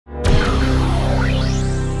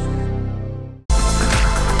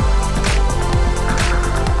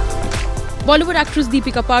Bollywood actress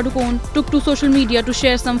Deepika took to social media to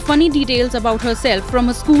share some funny details about herself from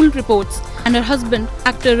her school reports, and her husband,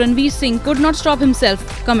 actor Ranveer Singh, could not stop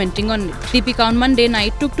himself commenting on it. Deepika on Monday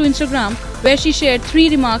night took to Instagram, where she shared 3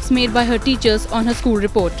 remarks made by her teachers on her school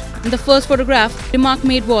report. In the first photograph, remark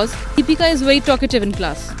made was, "Deepika is very talkative in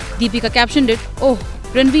class." Deepika captioned it, "Oh."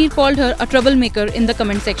 Ranveer called her a troublemaker in the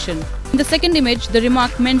comment section. In the second image, the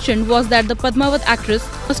remark mentioned was that the Padmavat actress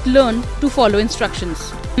must learn to follow instructions.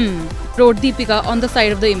 Wrote Deepika on the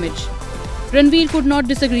side of the image. Ranveer could not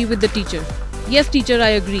disagree with the teacher. "Yes, teacher, I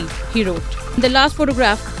agree," he wrote. In the last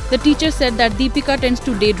photograph, the teacher said that Deepika tends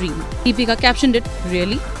to daydream. Deepika captioned it,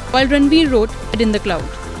 "Really?" While Ranveer wrote, "Head in the cloud."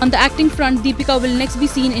 On the acting front, Deepika will next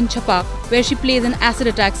be seen in Chhapaak, where she plays an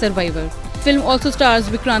acid attack survivor. The film also stars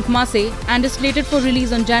Vikrant Masse and is slated for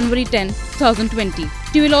release on January 10, 2020.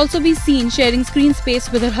 She will also be seen sharing screen space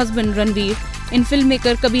with her husband Ranveer in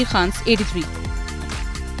filmmaker Kabir Khan's 83.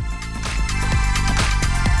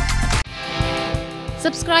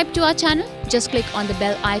 Subscribe to our channel. Just click on the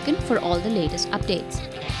bell icon for all the latest updates.